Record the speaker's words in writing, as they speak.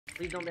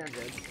Please don't ban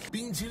Zed.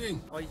 Being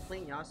cheating. Oh, he's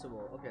playing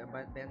Yasuo. Okay, I'm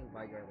banning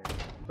Vigar then.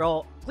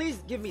 Bro, please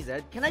give me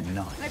Zed. Can I pick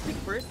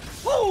first?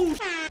 Oh,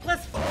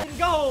 let's fucking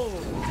go!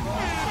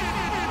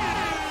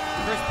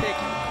 First pick.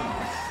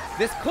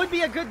 This could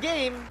be a good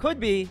game. Could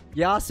be.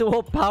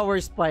 Yasuo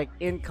power spike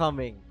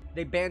incoming.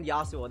 They banned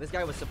Yasuo. This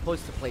guy was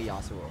supposed to play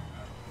Yasuo.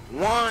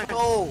 1,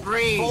 2,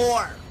 3,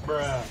 4.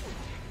 Bruh.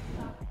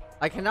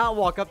 I cannot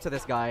walk up to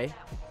this guy.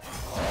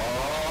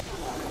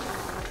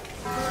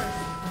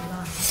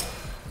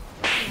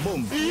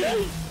 Boom.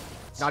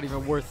 Not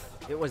even worth.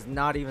 It was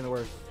not even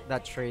worth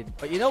that trade.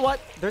 But you know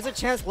what? There's a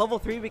chance level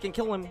 3 we can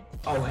kill him.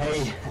 Oh,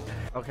 hey.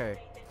 Okay.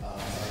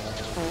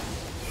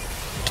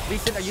 Lee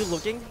Sin, are you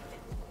looking?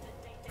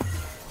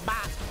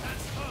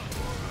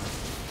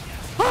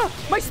 Ah!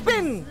 My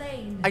spin!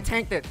 I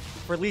tanked it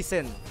for Lee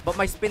Sin, but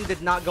my spin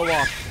did not go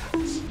off.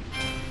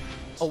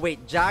 Oh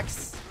wait,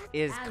 Jax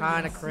is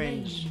kind of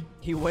cringe.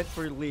 He went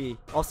for Lee.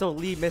 Also,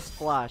 Lee missed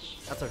flash.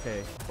 That's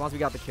okay. As long as we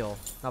got the kill.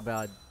 Not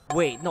bad.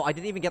 Wait, no, I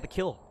didn't even get the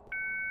kill.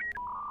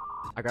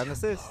 I got an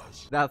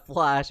assist. That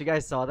flash, you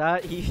guys saw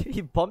that?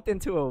 He bumped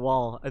into a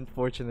wall,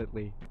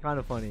 unfortunately. Kind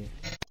of funny.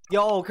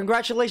 Yo,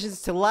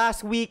 congratulations to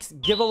last week's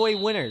giveaway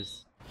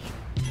winners.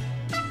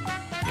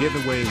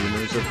 Giveaway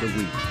winners of the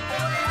week.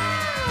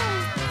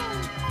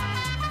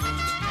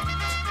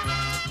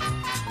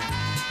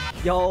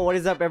 Yo, what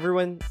is up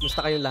everyone?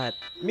 Musta kayong lahat?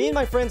 Me and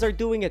my friends are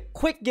doing a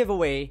quick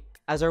giveaway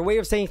as our way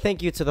of saying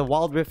thank you to the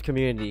Wild Rift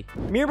community.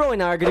 Mirmo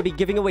and I are going to be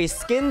giving away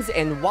skins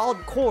and wild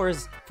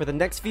cores for the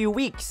next few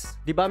weeks.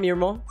 Diba,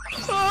 Mirmo?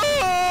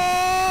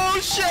 Oh,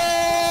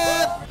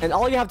 shit! And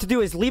all you have to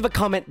do is leave a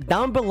comment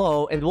down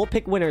below and we'll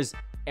pick winners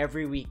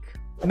every week.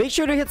 Make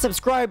sure to hit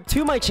subscribe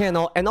to my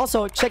channel and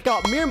also check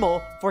out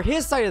Mirmo for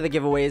his side of the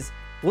giveaways.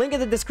 Link in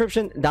the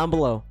description down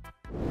below.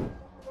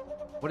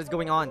 What is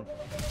going on?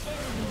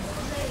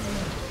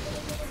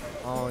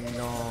 Oh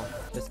no,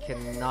 this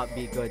cannot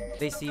be good.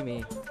 They see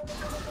me.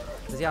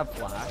 Does he have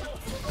flash?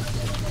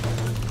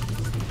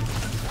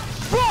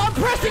 Bro, I'm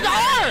pressing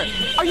R!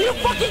 Are you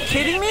fucking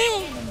kidding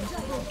me?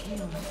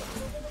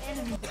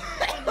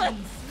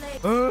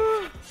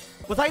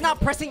 Was I not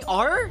pressing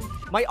R?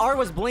 My R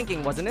was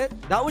blinking, wasn't it?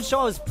 That would show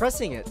I was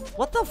pressing it.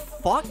 What the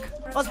fuck?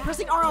 I was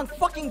pressing R on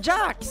fucking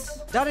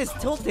Jax. That is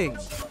tilting.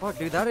 Oh,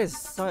 dude, that is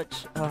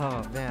such...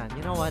 Oh, man.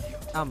 You know what?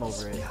 I'm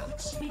over it.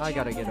 I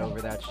gotta get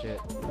over that shit.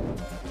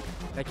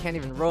 I can't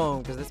even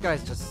roam because this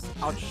guy's just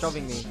out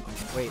shoving me.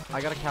 Wait, I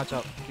gotta catch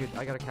up. Dude,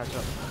 I gotta catch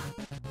up.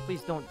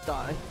 Please don't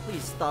die.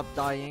 Please stop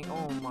dying.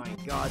 Oh my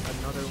god,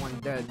 another one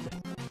dead.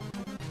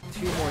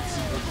 2 more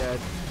people dead.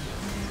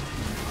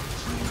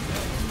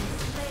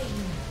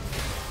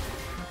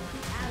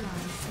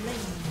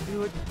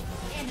 Dude.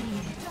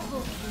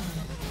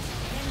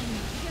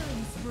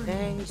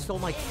 Dang, he stole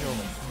my kill.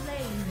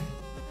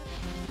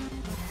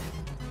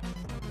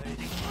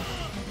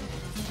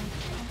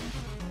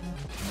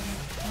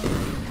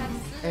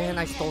 And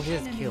I stole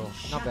his kill.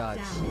 Not bad.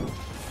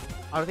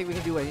 I don't think we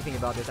can do anything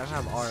about this. I don't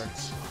have R.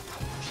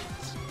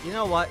 You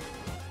know what?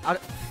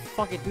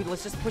 Fuck it, dude.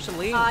 Let's just push a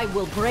lane. I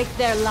will break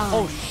their line.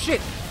 Oh,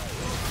 shit.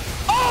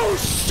 Oh,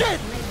 shit!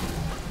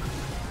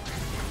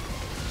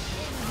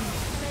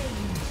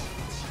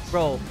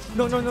 Bro.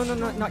 No, no, no, no,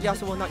 no. Not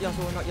Yasuo, not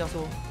Yasuo, not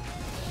Yasuo.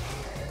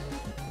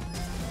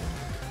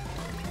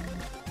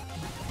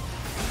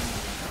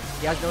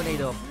 He has no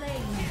nado.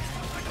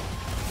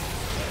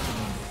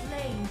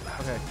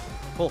 Okay.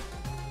 Cool.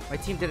 My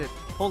team did it.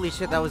 Holy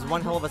shit, that was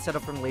one hell of a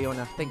setup from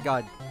Leona. Thank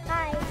God.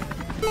 Hi.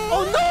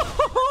 Oh no!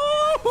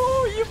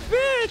 You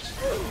bitch!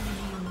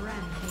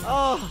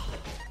 Oh,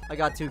 I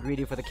got too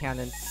greedy for the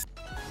cannon.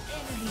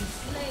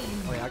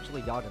 Oh, I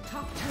actually got him.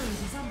 Top turret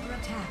is under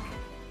attack.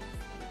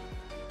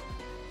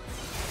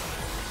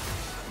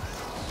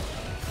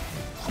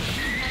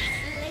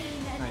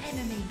 Nice.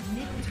 Enemy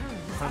mid turret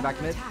is Coming back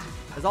under mid. attack.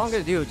 That's all I'm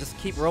gonna do. Just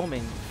keep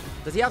roaming.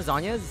 Does he have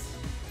Zanya's?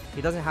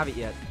 He doesn't have it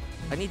yet.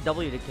 I need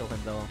W to kill him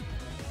though.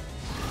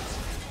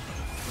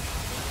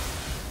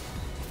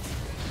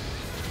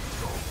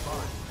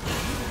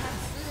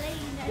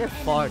 Get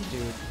fucked,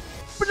 dude.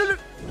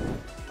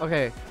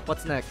 Okay,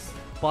 what's next?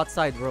 Bot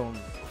side roam.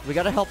 We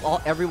gotta help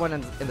everyone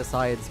in the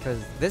sides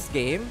because this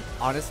game,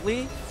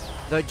 honestly,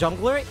 the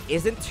jungler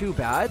isn't too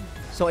bad.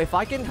 So if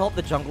I can help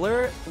the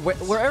jungler,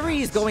 wherever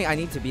he's going, I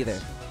need to be there.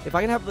 If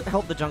I can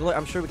help the jungler,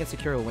 I'm sure we can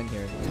secure a win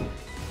here.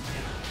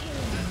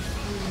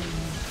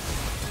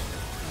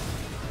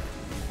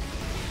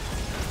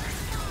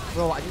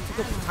 Bro, I need to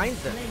go behind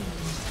them.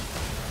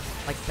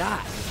 Like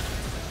that.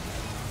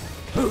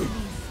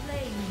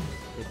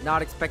 Did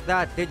not expect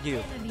that, did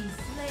you?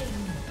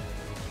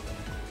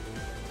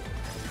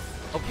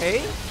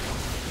 Okay.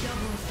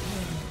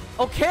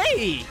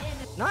 Okay.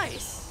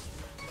 Nice.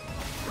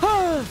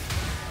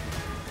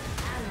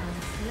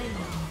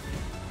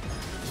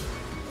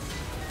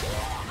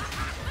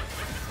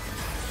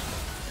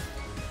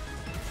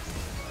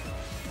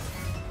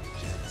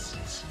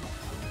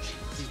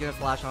 He's gonna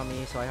flash on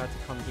me, so I have to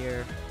come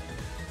here.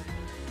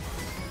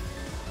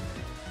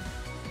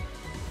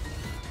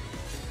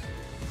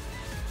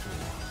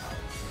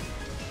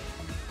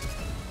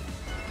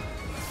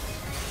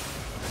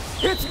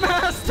 It's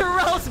Master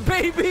Else,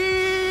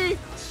 baby!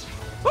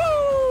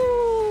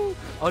 Woo!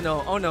 Oh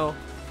no, oh no.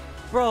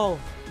 Bro,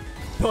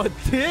 the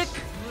dick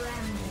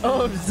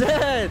of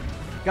Zed!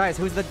 Guys,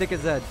 who's the dick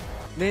of Zed?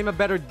 Name a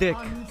better dick.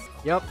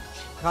 Yep.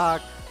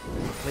 Cock.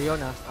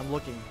 Leona, I'm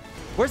looking.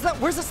 Where's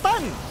the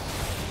stun?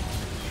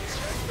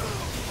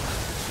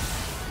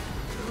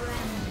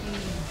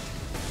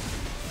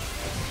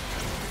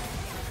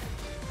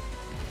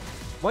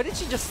 Why did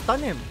she just stun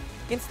him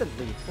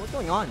instantly? What's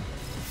going on?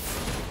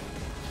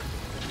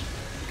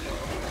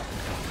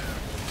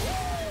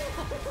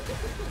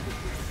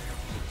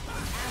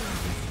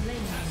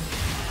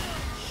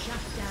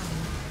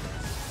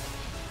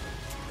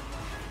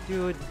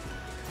 Dude.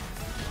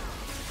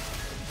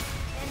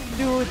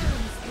 Dude.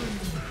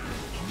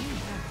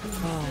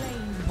 Oh.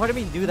 Part of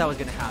me knew that was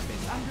gonna happen.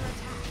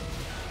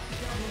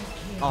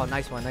 Oh,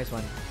 nice one, nice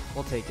one.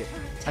 We'll take it.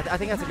 I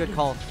think that's a good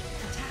call.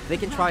 They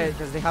can try it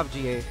because they have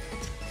GA.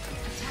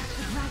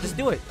 Just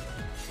do it.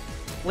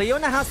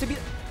 Leona has to be...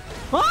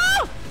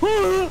 Ah!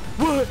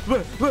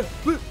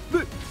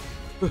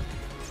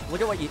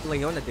 Look at what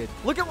Leona did.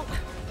 Look at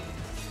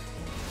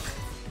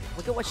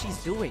what she's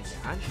doing,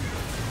 man.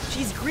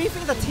 She's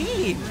griefing the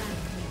team.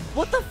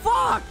 What the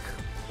fuck?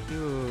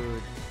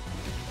 Dude.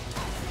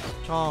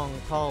 Strong,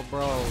 tall,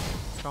 bro.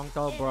 Strong,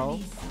 tall, bro.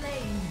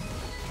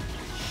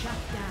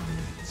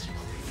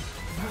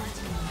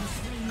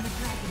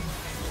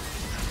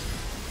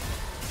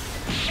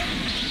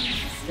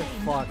 Get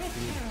fucked,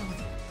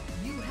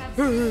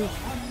 dude.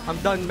 I'm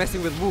done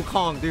messing with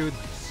Wukong, dude.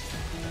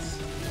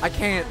 I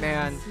can't,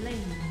 man.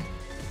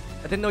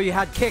 I didn't know you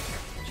had kick.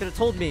 Should have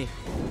told me.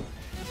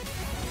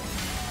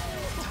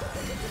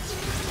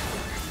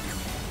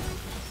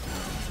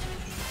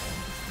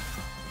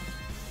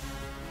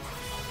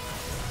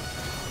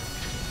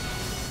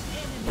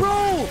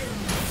 Bro!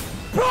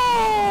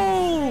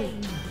 Bro!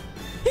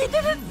 He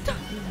didn't...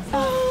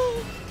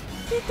 Oh,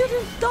 he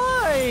didn't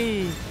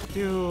die!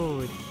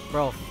 Dude.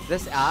 Bro,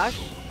 this Ashe,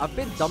 I've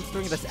been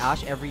dumpstering this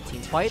Ashe every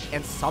team fight,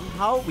 and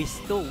somehow we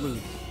still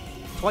lose.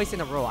 Twice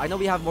in a row. I know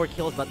we have more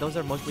kills, but those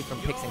are mostly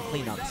from picks and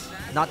cleanups,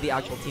 not the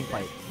actual team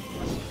fight.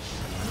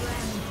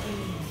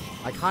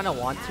 I kind of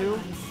want to.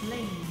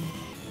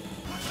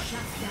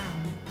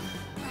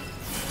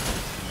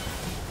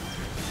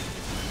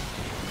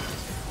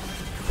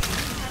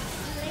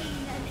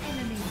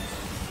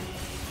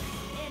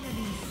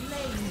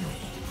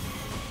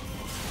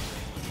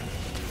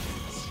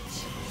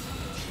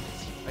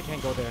 I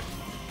can't go there.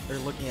 They're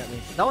looking at me.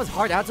 That was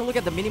hard. I had to look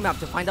at the minimap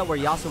to find out where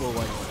Yasuo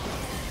was.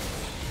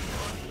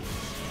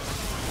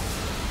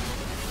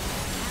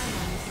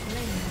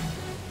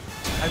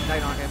 I have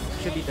 9 on him.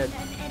 Should be dead.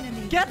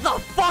 Get the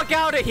fuck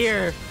out of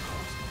here!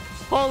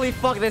 Holy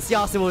fuck, this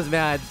Yasuo is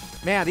mad.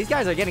 Man, these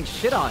guys are getting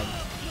shit on.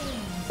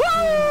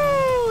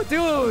 Woo!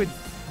 Dude!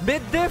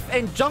 Mid diff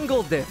and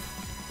jungle diff.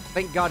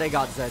 Thank God I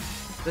got Zed.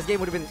 This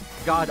game would have been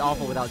god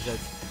awful without Zed.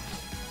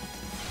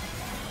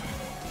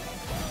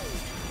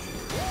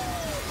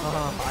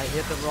 Oh, I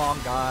hit the wrong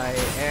guy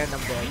and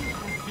I'm dead.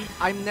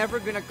 I'm never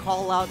gonna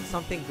call out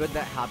something good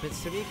that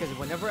happens to me because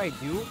whenever I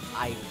do,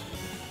 I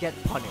get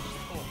punished.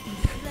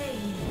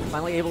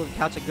 Finally able to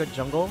catch a good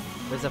jungle.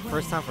 There's a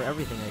first time for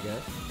everything, I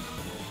guess.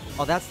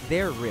 Oh, that's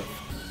their rift.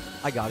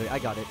 I got it, I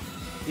got it.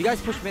 You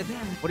guys push mid.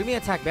 What do you mean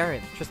attack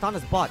Baron?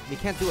 Tristana's bot. We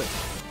can't do it.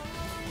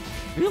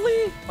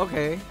 Really?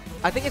 Okay.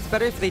 I think it's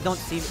better if they don't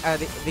see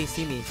they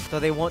see me, so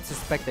they won't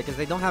suspect it because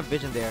they don't have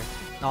vision there.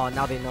 Oh,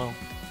 now they know.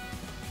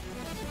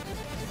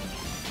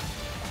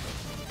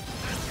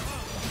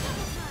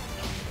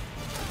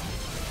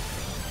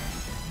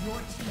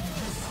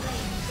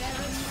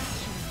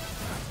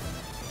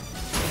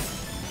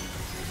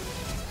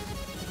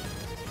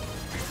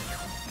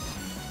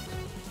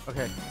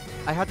 Okay.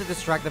 I had to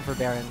distract them for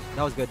Baron.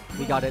 That was good.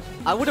 We got it.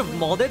 I would have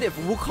mauled it if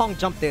Wukong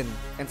jumped in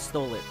and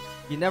stole it.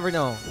 You never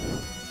know.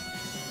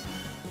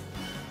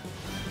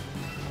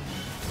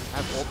 I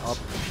have ult up.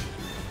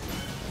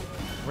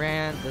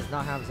 Rand does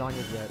not have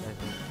Zhonya's yet, I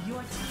think.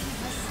 Your team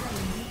has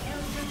slain the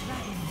Elder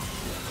Dragon.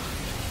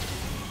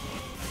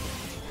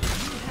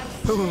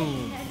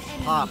 Boom!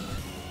 Pop.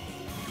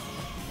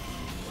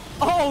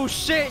 Oh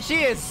shit!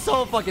 She is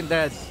so fucking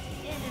dead.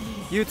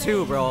 You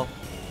too, bro.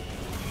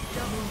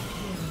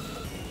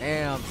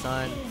 Damn,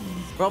 son.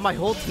 Bro, my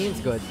whole team's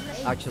good,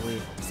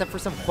 actually. Except for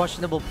some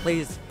questionable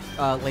plays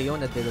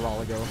Leona did a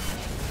while ago.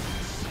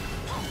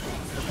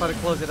 Let's try to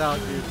close it out,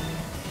 dude.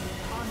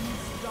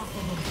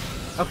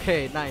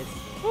 Okay, nice.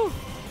 Woo.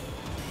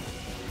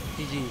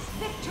 GG's.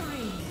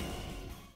 Victory!